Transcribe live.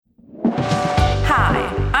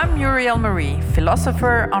Marielle Marie,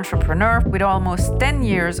 philosopher, entrepreneur with almost 10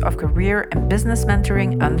 years of career and business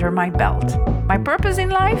mentoring under my belt. My purpose in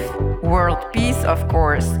life? World peace, of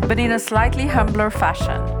course, but in a slightly humbler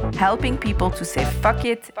fashion, helping people to say fuck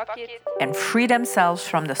it and free themselves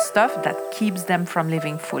from the stuff that keeps them from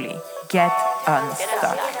living fully. Get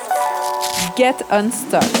unstuck. Get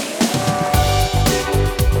unstuck.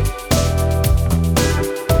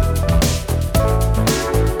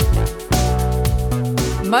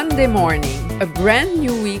 Monday morning, a brand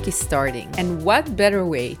new week is starting. And what better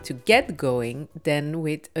way to get going than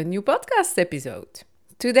with a new podcast episode?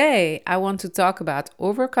 Today, I want to talk about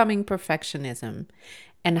overcoming perfectionism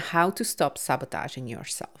and how to stop sabotaging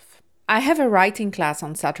yourself. I have a writing class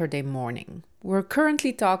on Saturday morning. We're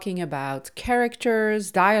currently talking about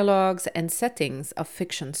characters, dialogues, and settings of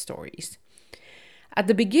fiction stories. At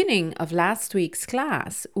the beginning of last week's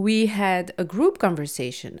class, we had a group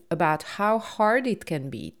conversation about how hard it can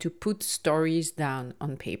be to put stories down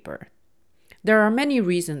on paper. There are many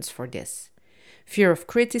reasons for this. Fear of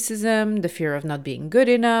criticism, the fear of not being good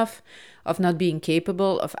enough, of not being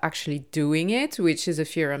capable of actually doing it, which is a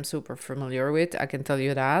fear I'm super familiar with, I can tell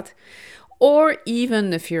you that, or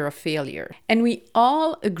even the fear of failure. And we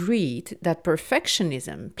all agreed that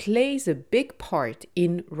perfectionism plays a big part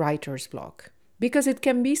in writer's block, because it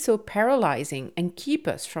can be so paralyzing and keep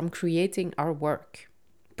us from creating our work.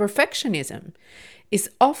 Perfectionism is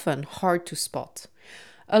often hard to spot.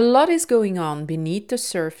 A lot is going on beneath the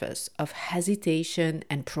surface of hesitation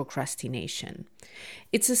and procrastination.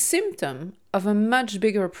 It's a symptom of a much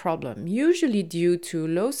bigger problem, usually due to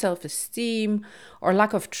low self-esteem or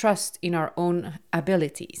lack of trust in our own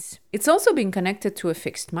abilities. It's also been connected to a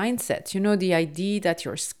fixed mindset, the idea that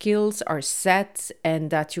your skills are set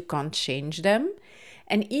and that you can't change them,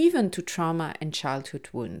 and even to trauma and childhood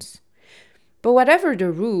wounds. But whatever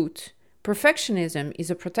the root, perfectionism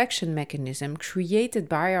is a protection mechanism created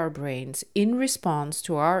by our brains in response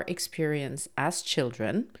to our experience as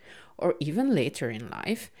children, or even later in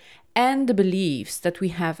life, and the beliefs that we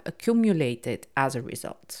have accumulated as a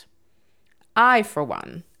result. I, for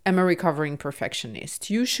one, am a recovering perfectionist.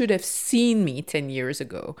 You should have seen me 10 years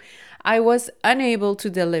ago. I was unable to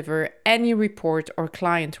deliver any report or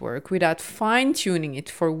client work without fine-tuning it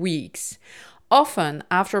for weeks, often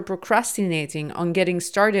after procrastinating on getting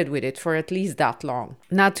started with it for at least that long.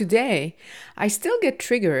 Now today, I still get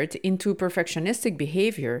triggered into perfectionistic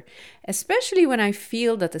behavior, especially when I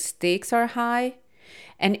feel that the stakes are high.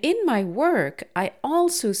 And in my work, I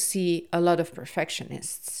also see a lot of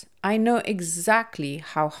perfectionists. I know exactly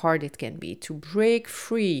how hard it can be to break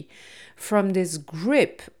free from this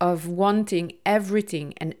grip of wanting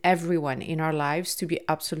everything and everyone in our lives to be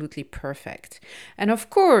absolutely perfect. And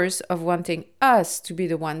of course, of wanting us to be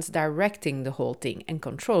the ones directing the whole thing and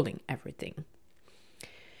controlling everything.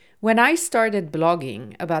 When I started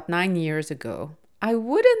blogging about 9 years ago, I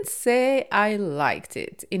wouldn't say I liked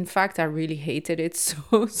it. In fact, I really hated it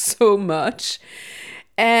so much.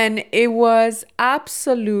 And it was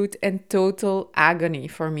absolute and total agony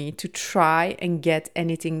for me to try and get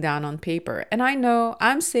anything down on paper. And I know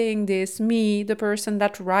I'm saying this, me, the person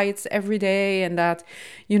that writes every day and that,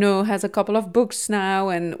 has a couple of books now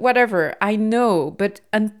and whatever, I know. But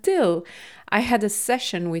until I had a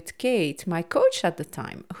session with Kate, my coach at the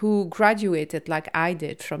time, who graduated like I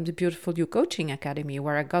did from the Beautiful You Coaching Academy,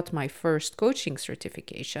 where I got my first coaching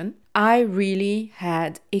certification, I really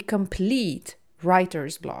had a complete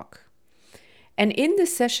writer's block. And in the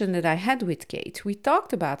session that I had with Kate, we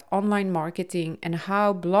talked about online marketing and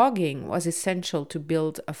how blogging was essential to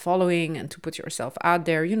build a following and to put yourself out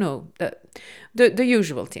there, the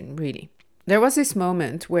usual thing, really. There was this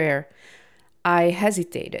moment where I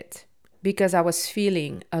hesitated because I was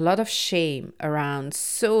feeling a lot of shame around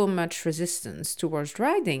so much resistance towards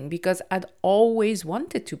writing because I'd always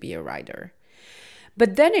wanted to be a writer.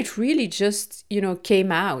 But then it really just,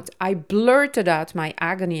 came out. I blurted out my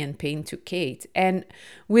agony and pain to Kate. And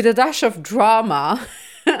with a dash of drama,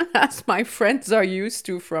 as my friends are used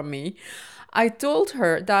to from me, I told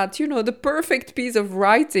her that, the perfect piece of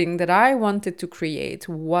writing that I wanted to create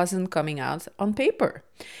wasn't coming out on paper.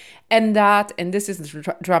 And this is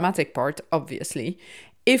the dramatic part, obviously,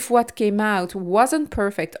 if what came out wasn't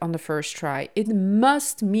perfect on the first try, it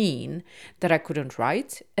must mean that I couldn't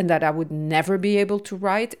write and that I would never be able to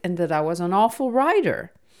write and that I was an awful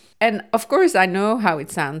writer. And of course, I know how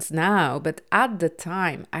it sounds now, but at the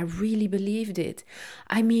time, I really believed it.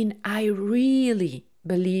 I really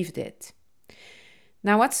believed it.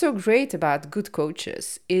 Now, what's so great about good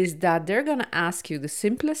coaches is that they're going to ask you the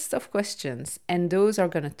simplest of questions, and those are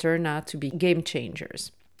going to turn out to be game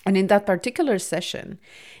changers. And in that particular session,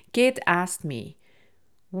 Kate asked me,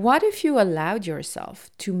 What if you allowed yourself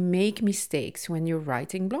to make mistakes when you're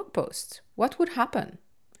writing blog posts? What would happen?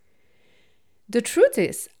 The truth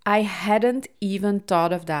is, I hadn't even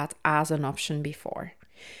thought of that as an option before.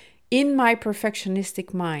 In my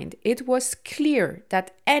perfectionistic mind, it was clear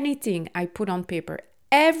that anything I put on paper,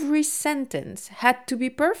 every sentence had to be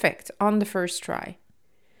perfect on the first try.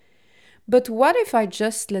 But what if I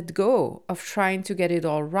just let go of trying to get it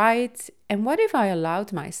all right? And what if I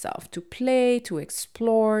allowed myself to play, to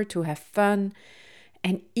explore, to have fun,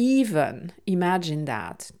 and even imagine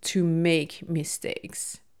that, to make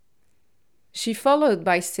mistakes? She followed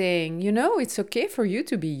by saying, it's okay for you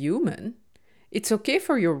to be human. It's okay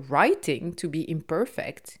for your writing to be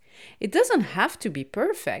imperfect. It doesn't have to be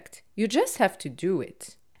perfect. You just have to do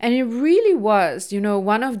it. And it really was,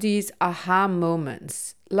 one of these aha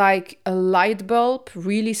moments, like a light bulb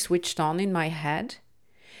really switched on in my head.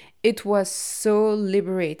 It was so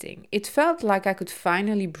liberating. It felt like I could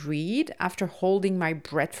finally breathe after holding my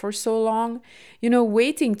breath for so long,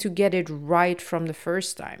 waiting to get it right from the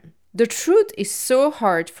first time. The truth is so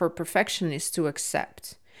hard for perfectionists to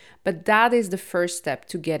accept, but that is the first step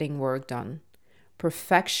to getting work done.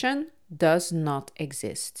 Perfection does not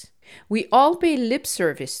exist. We all pay lip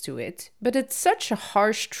service to it, but it's such a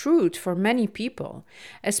harsh truth for many people,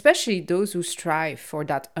 especially those who strive for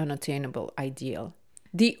that unattainable ideal.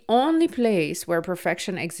 The only place where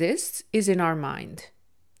perfection exists is in our mind.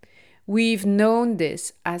 We've known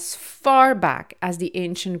this as far back as the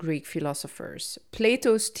ancient Greek philosophers.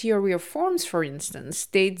 Plato's theory of forms, for instance,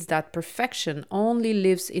 states that perfection only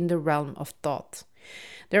lives in the realm of thought.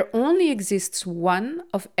 There only exists one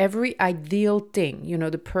of every ideal thing,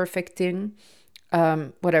 the perfect thing,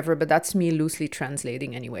 whatever, but that's me loosely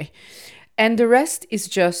translating anyway. And the rest is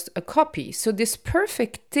just a copy. So this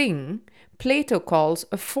perfect thing, Plato calls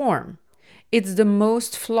a form. It's the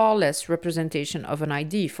most flawless representation of an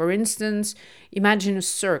idea. For instance, imagine a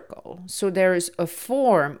circle. So there is a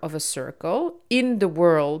form of a circle in the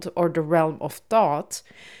world or the realm of thought,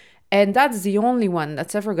 and that's the only one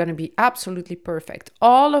that's ever going to be absolutely perfect.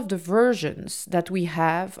 All of the versions that we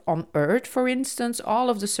have on Earth, for instance, all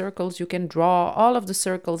of the circles you can draw, all of the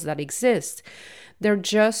circles that exist, they're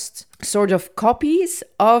just sort of copies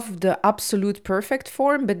of the absolute perfect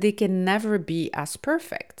form, but they can never be as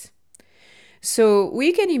perfect. So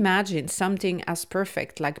we can imagine something as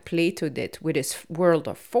perfect like Plato did with his world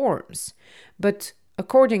of forms, but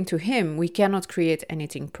according to him, we cannot create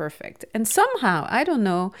anything perfect. And somehow, I don't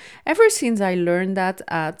know, ever since I learned that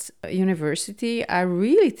at university, I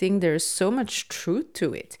really think there's so much truth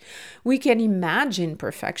to it. We can imagine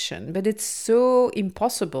perfection, but it's so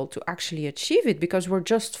impossible to actually achieve it because we're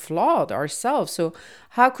just flawed ourselves. So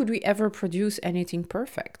how could we ever produce anything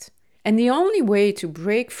perfect? And the only way to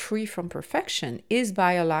break free from perfection is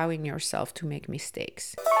by allowing yourself to make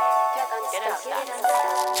mistakes.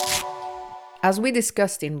 As we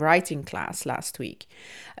discussed in writing class last week,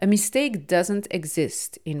 a mistake doesn't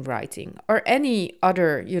exist in writing or any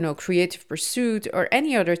other, creative pursuit or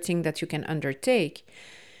any other thing that you can undertake.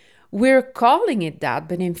 We're calling it that,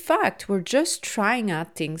 but in fact, we're just trying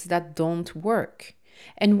out things that don't work.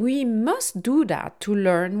 And we must do that to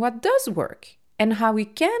learn what does work and how we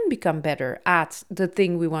can become better at the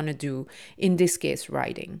thing we want to do, in this case,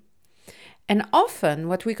 writing. And often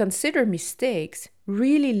what we consider mistakes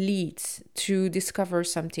really leads to discover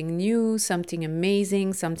something new, something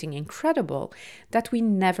amazing, something incredible that we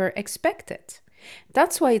never expected.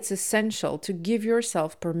 That's why it's essential to give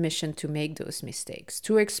yourself permission to make those mistakes,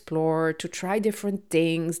 to explore, to try different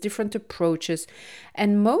things, different approaches,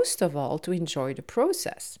 and most of all, to enjoy the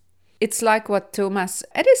process. It's like what Thomas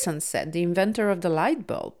Edison said, the inventor of the light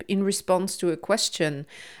bulb, in response to a question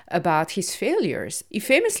about his failures. He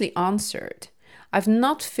famously answered, "I've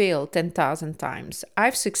not failed 10,000 times.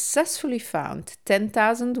 I've successfully found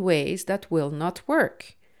 10,000 ways that will not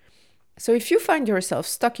work." So if you find yourself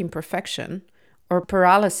stuck in perfection or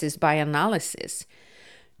paralysis by analysis,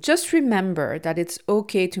 just remember that it's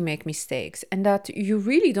okay to make mistakes and that you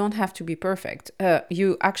really don't have to be perfect.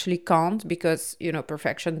 You actually can't because,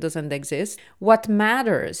 perfection doesn't exist. What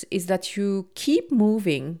matters is that you keep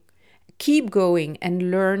moving, keep going, and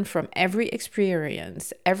learn from every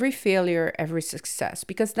experience, every failure, every success,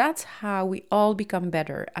 because that's how we all become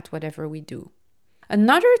better at whatever we do.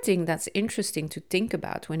 Another thing that's interesting to think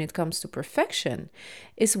about when it comes to perfection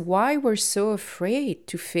is why we're so afraid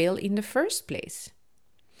to fail in the first place.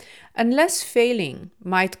 Unless failing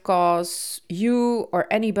might cause you or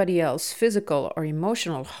anybody else physical or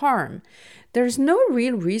emotional harm, there's no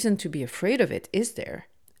real reason to be afraid of it, is there?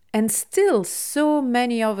 And still, so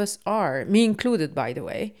many of us are, me included, by the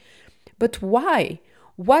way. But why?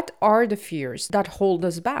 What are the fears that hold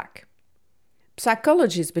us back?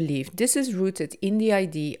 Psychologists believe this is rooted in the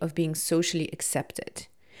idea of being socially accepted.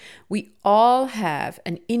 We all have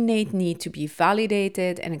an innate need to be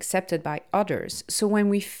validated and accepted by others. So when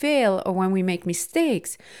we fail or when we make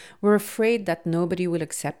mistakes, we're afraid that nobody will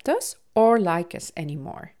accept us or like us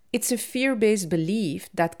anymore. It's a fear-based belief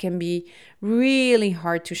that can be really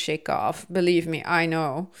hard to shake off. Believe me, I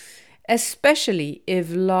know. Especially if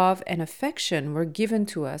love and affection were given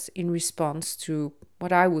to us in response to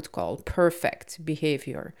what I would call perfect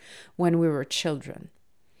behavior when we were children.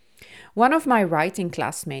 One of my writing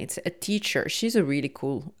classmates, a teacher, she's a really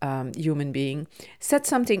cool human being, said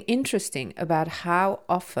something interesting about how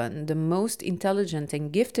often the most intelligent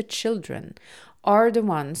and gifted children are the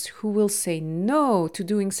ones who will say no to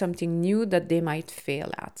doing something new that they might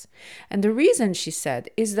fail at. And the reason, she said,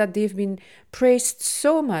 is that they've been praised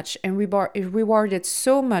so much and rewarded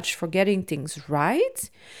so much for getting things right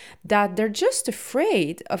that they're just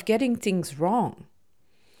afraid of getting things wrong.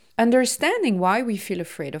 Understanding why we feel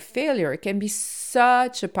afraid of failure can be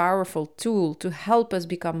such a powerful tool to help us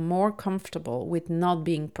become more comfortable with not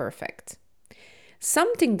being perfect.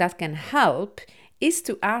 Something that can help is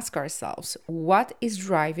to ask ourselves what is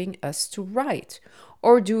driving us to write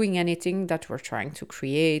or doing anything that we're trying to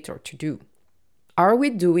create or to do. Are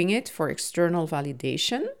we doing it for external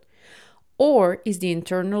validation, or is the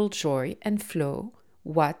internal joy and flow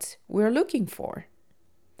what we're looking for?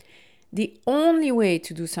 The only way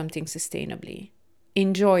to do something sustainably,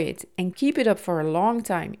 enjoy it, and keep it up for a long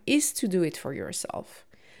time is to do it for yourself.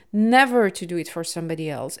 Never to do it for somebody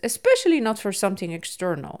else, especially not for something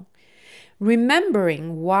external.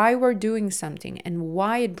 Remembering why we're doing something and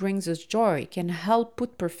why it brings us joy can help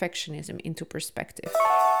put perfectionism into perspective.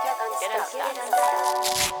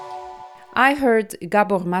 I heard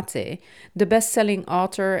Gabor Mate, the best-selling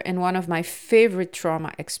author and one of my favorite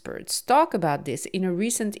trauma experts, talk about this in a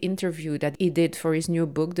recent interview that he did for his new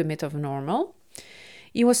book, The Myth of Normal.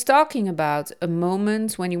 He was talking about a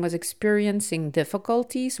moment when he was experiencing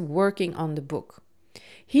difficulties working on the book.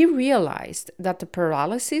 He realized that the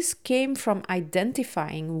paralysis came from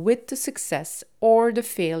identifying with the success or the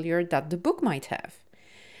failure that the book might have.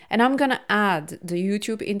 And I'm going to add the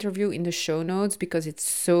YouTube interview in the show notes because it's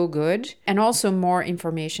so good. And also more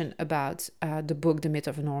information about the book, The Myth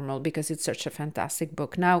of Normal, because it's such a fantastic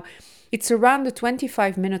book. Now, it's around the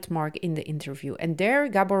 25-minute mark in the interview. And there,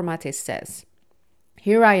 Gabor Mate says,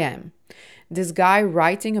 "Here I am, this guy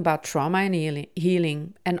writing about trauma and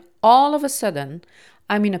healing. And all of a sudden,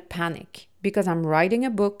 I'm in a panic because I'm writing a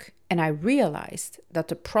book and I realized that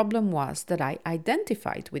the problem was that I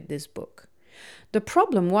identified with this book. The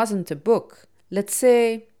problem wasn't a book. Let's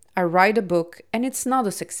say I write a book and it's not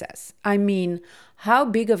a success. I mean, how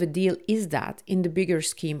big of a deal is that in the bigger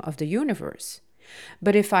scheme of the universe?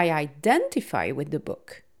 But if I identify with the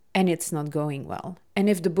book and it's not going well, and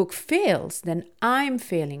if the book fails, then I'm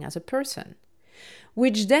failing as a person.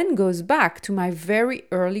 Which then goes back to my very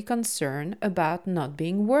early concern about not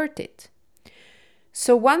being worth it.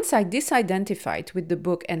 So once I disidentified with the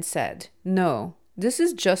book and said, no, this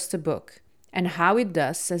is just a book, and how it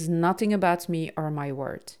does says nothing about me or my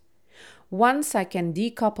worth. Once I can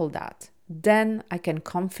decouple that, then I can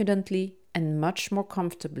confidently and much more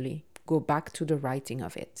comfortably go back to the writing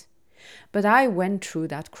of it. But I went through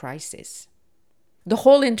that crisis. The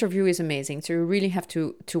whole interview is amazing, so you really have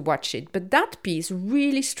to watch it. But that piece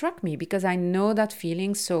really struck me because I know that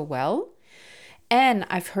feeling so well. And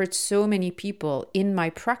I've heard so many people in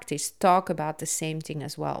my practice talk about the same thing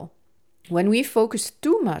as well. When we focus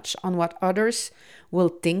too much on what others will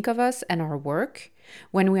think of us and our work,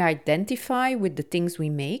 when we identify with the things we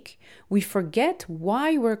make, we forget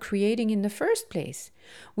why we're creating in the first place.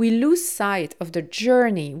 We lose sight of the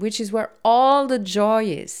journey, which is where all the joy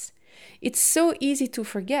is. It's so easy to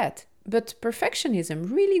forget, but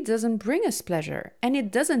perfectionism really doesn't bring us pleasure and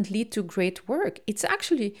it doesn't lead to great work. It's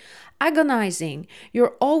actually agonizing.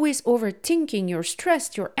 You're always overthinking, you're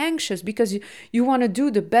stressed, you're anxious because you want to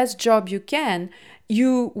do the best job you can.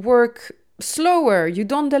 You work slower, you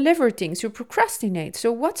don't deliver things, you procrastinate.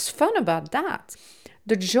 So what's fun about that?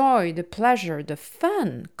 The joy, the pleasure, the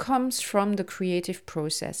fun comes from the creative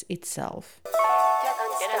process itself.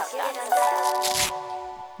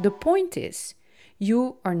 The point is,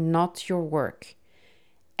 you are not your work.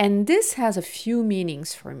 And this has a few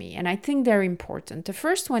meanings for me, and I think they're important. The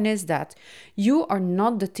first one is that you are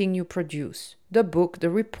not the thing you produce. The book, the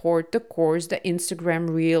report, the course, the Instagram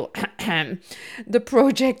reel, the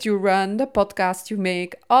project you run, the podcast you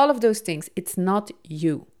make, all of those things. It's not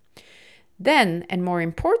you. Then, and more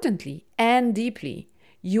importantly and deeply,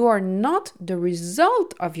 you are not the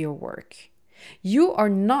result of your work. You are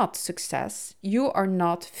not success. You are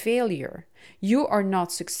not failure. You are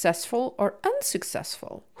not successful or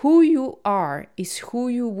unsuccessful. Who you are is who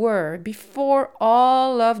you were before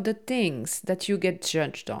all of the things that you get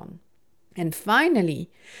judged on. And finally,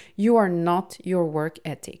 you are not your work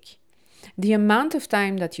ethic. The amount of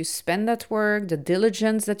time that you spend at work, the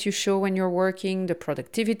diligence that you show when you're working, the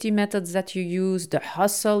productivity methods that you use, the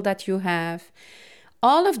hustle that you have,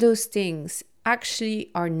 all of those things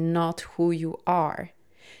actually are not who you are.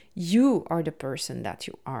 You are the person that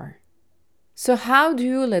you are. So how do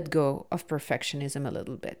you let go of perfectionism a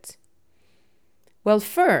little bit? Well,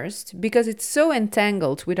 first, because it's so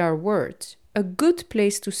entangled with our words, a good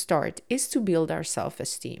place to start is to build our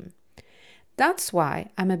self-esteem. That's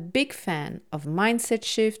why I'm a big fan of mindset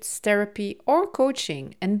shifts, therapy, or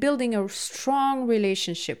coaching and building a strong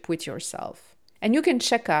relationship with yourself. And you can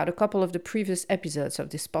check out a couple of the previous episodes of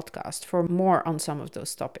this podcast for more on some of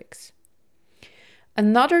those topics.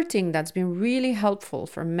 Another thing that's been really helpful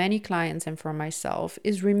for many clients and for myself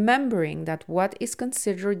is remembering that what is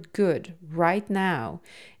considered good right now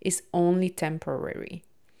is only temporary.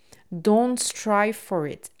 Don't strive for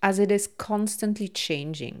it as it is constantly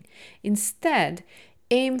changing. Instead,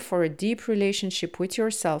 aim for a deep relationship with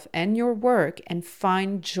yourself and your work and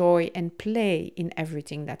find joy and play in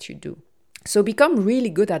everything that you do. So become really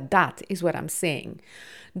good at that is what I'm saying.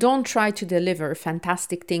 Don't try to deliver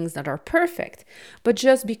fantastic things that are perfect, but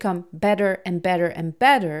just become better and better and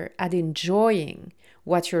better at enjoying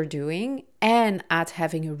what you're doing and at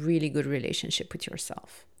having a really good relationship with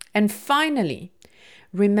yourself. And finally,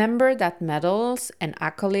 remember that medals and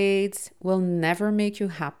accolades will never make you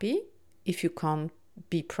happy if you can't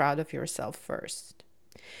be proud of yourself first.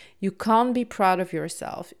 You can't be proud of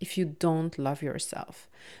yourself if you don't love yourself.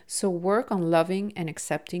 So work on loving and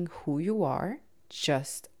accepting who you are,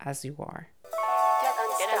 just as you are.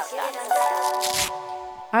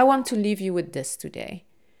 I want to leave you with this today.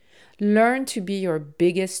 Learn to be your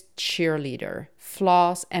biggest cheerleader,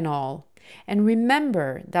 flaws and all. And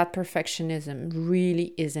remember that perfectionism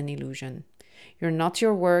really is an illusion. You're not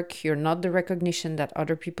your work, you're not the recognition that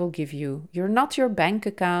other people give you, you're not your bank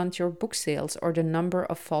account, your book sales, or the number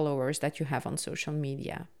of followers that you have on social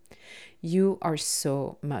media. You are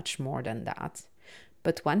so much more than that.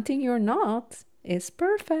 But one thing you're not is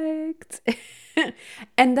perfect.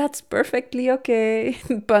 And that's perfectly okay.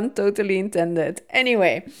 Pun totally intended.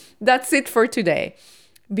 Anyway, that's it for today.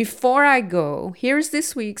 Before I go, here's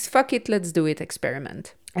this week's Fuck It, Let's Do It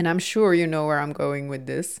experiment. And I'm sure you know where I'm going with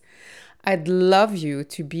this. I'd love you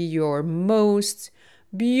to be your most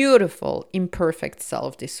beautiful, imperfect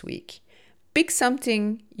self this week. Pick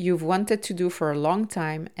something you've wanted to do for a long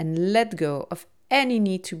time and let go of any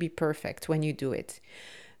need to be perfect when you do it.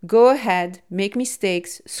 Go ahead, make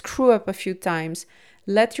mistakes, screw up a few times,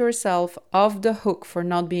 let yourself off the hook for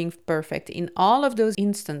not being perfect in all of those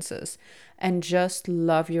instances, and just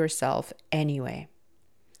love yourself anyway.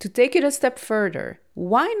 To take it a step further,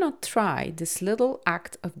 why not try this little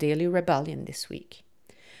act of daily rebellion this week?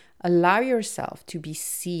 Allow yourself to be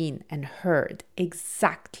seen and heard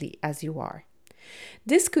exactly as you are.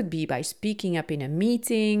 This could be by speaking up in a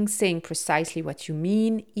meeting, saying precisely what you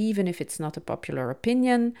mean, even if it's not a popular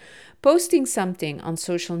opinion, posting something on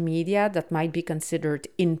social media that might be considered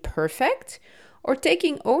imperfect, or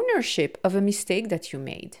taking ownership of a mistake that you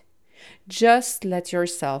made. Just let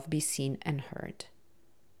yourself be seen and heard.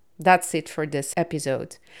 That's it for this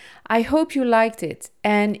episode. I hope you liked it.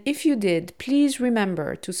 And if you did, please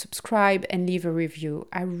remember to subscribe and leave a review.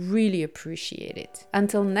 I really appreciate it.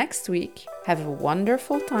 Until next week, have a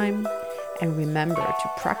wonderful time. And remember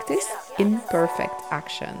to practice imperfect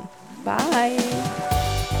action. Bye.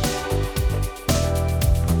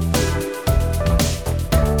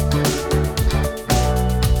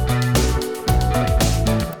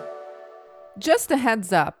 Just a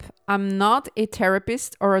heads up, I'm not a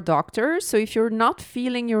therapist or a doctor, so if you're not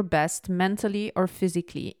feeling your best mentally or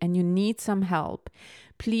physically and you need some help,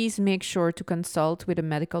 please make sure to consult with a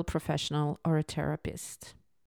medical professional or a therapist.